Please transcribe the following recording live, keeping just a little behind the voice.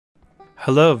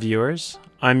Hello viewers,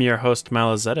 I'm your host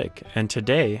Zedik, and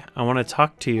today I want to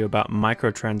talk to you about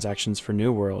microtransactions for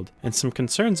New World and some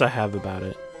concerns I have about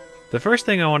it. The first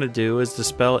thing I want to do is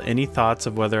dispel any thoughts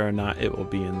of whether or not it will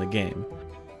be in the game.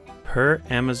 Per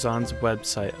Amazon's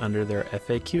website under their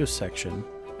FAQ section,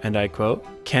 and I quote,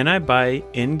 "Can I buy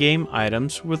in-game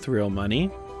items with real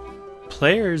money?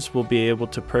 Players will be able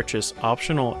to purchase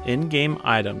optional in-game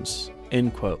items,"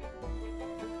 end quote.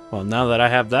 Well, now that I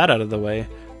have that out of the way,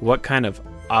 what kind of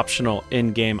optional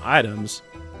in-game items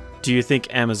do you think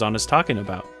Amazon is talking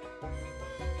about?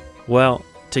 Well,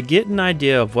 to get an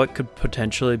idea of what could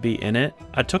potentially be in it,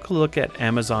 I took a look at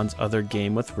Amazon's other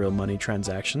game with real money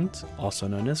transactions, also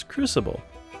known as Crucible,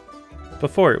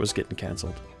 before it was getting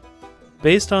cancelled.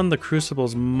 Based on the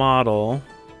Crucible's model,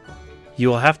 you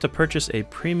will have to purchase a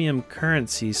premium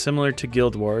currency similar to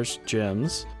Guild Wars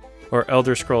gems or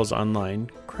Elder Scrolls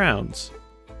Online crowns.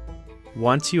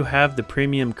 Once you have the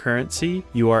premium currency,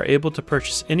 you are able to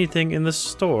purchase anything in the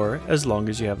store as long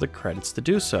as you have the credits to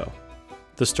do so.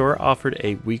 The store offered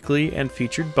a weekly and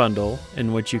featured bundle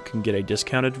in which you can get a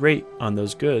discounted rate on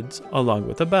those goods along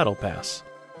with a battle pass.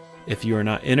 If you are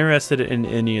not interested in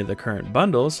any of the current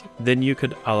bundles, then you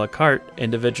could a la carte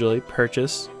individually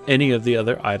purchase any of the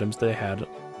other items they had.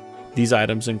 These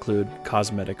items include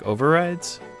cosmetic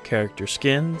overrides, character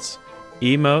skins,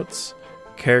 emotes,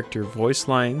 character voice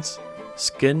lines,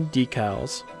 skin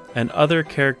decals, and other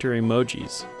character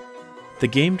emojis. The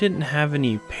game didn't have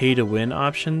any pay-to-win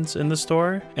options in the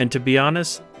store, and to be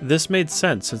honest, this made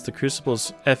sense since the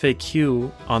Crucible's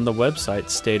FAQ on the website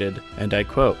stated, and I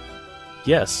quote,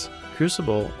 "Yes,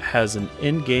 Crucible has an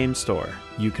in-game store.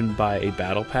 You can buy a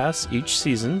battle pass each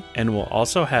season and will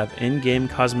also have in-game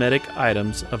cosmetic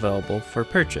items available for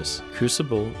purchase.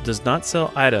 Crucible does not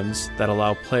sell items that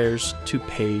allow players to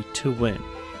pay to win."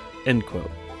 End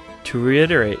quote. To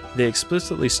reiterate, they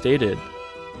explicitly stated,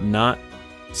 not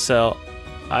sell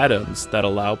items that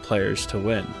allow players to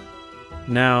win.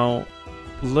 Now,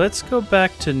 let's go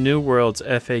back to New World's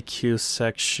FAQ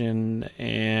section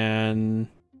and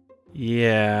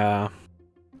yeah,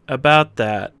 about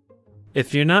that.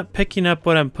 If you're not picking up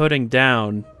what I'm putting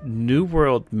down, New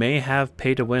World may have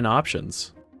pay-to-win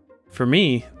options. For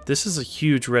me, this is a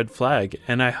huge red flag,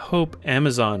 and I hope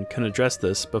Amazon can address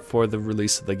this before the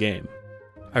release of the game.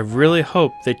 I really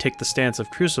hope they take the stance of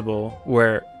Crucible,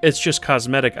 where it's just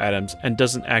cosmetic items and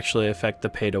doesn't actually affect the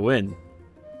pay-to-win.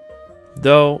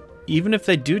 Though, even if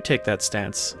they do take that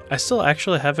stance, I still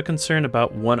actually have a concern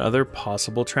about one other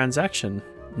possible transaction,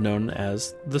 known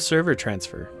as the server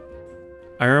transfer.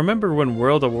 I remember when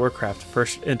World of Warcraft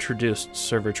first introduced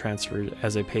server transfer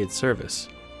as a paid service.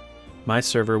 My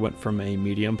server went from a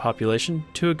medium population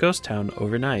to a ghost town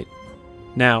overnight.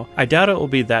 Now, I doubt it will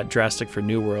be that drastic for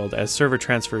New World, as server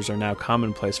transfers are now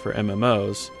commonplace for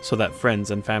MMOs, so that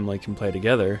friends and family can play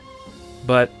together.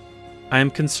 But I am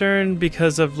concerned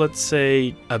because of, let's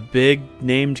say, a big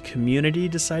named community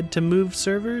decide to move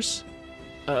servers?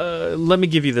 Let me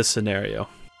give you this scenario.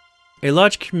 A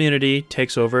large community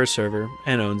takes over a server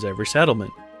and owns every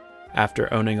settlement.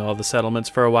 After owning all the settlements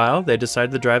for a while, they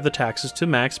decide to drive the taxes to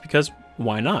max because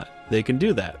why not? They can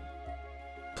do that.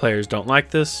 Players don't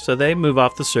like this, so they move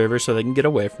off the server so they can get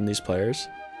away from these players.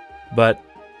 But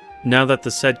now that the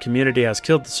said community has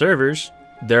killed the servers,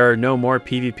 there are no more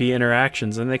PvP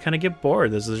interactions and they kind of get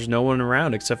bored as there's no one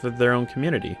around except for their own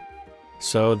community.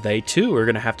 So they too are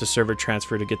going to have to server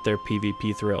transfer to get their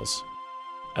PvP thrills.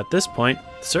 At this point,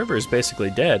 the server is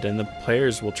basically dead and the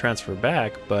players will transfer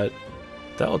back, but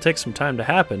that will take some time to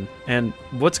happen. And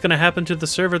what's going to happen to the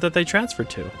server that they transfer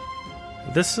to?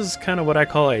 This is kind of what I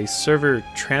call a server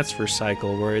transfer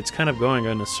cycle, where it's kind of going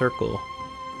in a circle.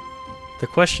 The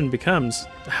question becomes,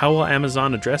 how will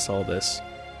Amazon address all this?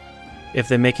 If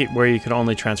they make it where you can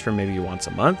only transfer maybe once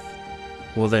a month,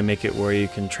 will they make it where you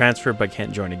can transfer but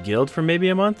can't join a guild for maybe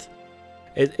a month?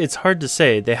 It's hard to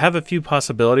say. They have a few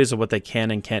possibilities of what they can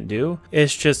and can't do.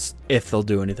 It's just if they'll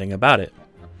do anything about it.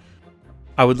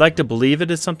 I would like to believe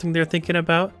it is something they're thinking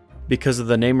about because of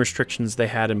the name restrictions they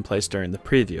had in place during the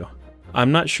preview.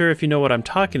 I'm not sure if you know what I'm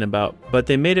talking about, but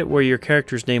they made it where your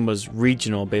character's name was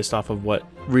regional based off of what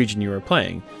region you were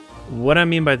playing. What I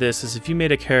mean by this is if you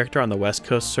made a character on the West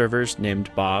Coast servers named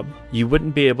Bob, you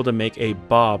wouldn't be able to make a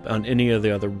Bob on any of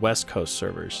the other West Coast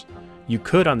servers. You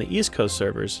could on the East Coast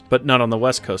servers, but not on the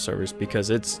West Coast servers because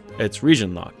it's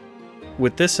region locked.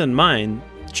 With this in mind,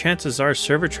 chances are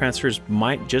server transfers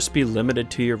might just be limited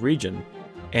to your region,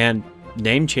 and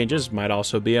name changes might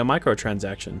also be a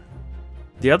microtransaction.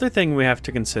 The other thing we have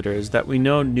to consider is that we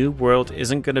know New World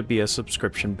isn't going to be a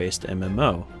subscription-based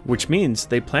MMO, which means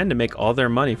they plan to make all their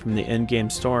money from the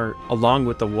in-game store along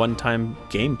with the one-time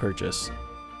game purchase.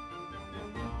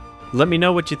 Let me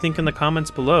know what you think in the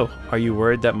comments below. Are you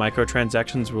worried that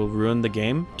microtransactions will ruin the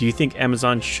game? Do you think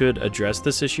Amazon should address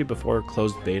this issue before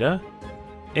closed beta?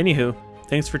 Anywho,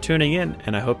 thanks for tuning in,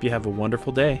 and I hope you have a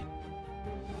wonderful day.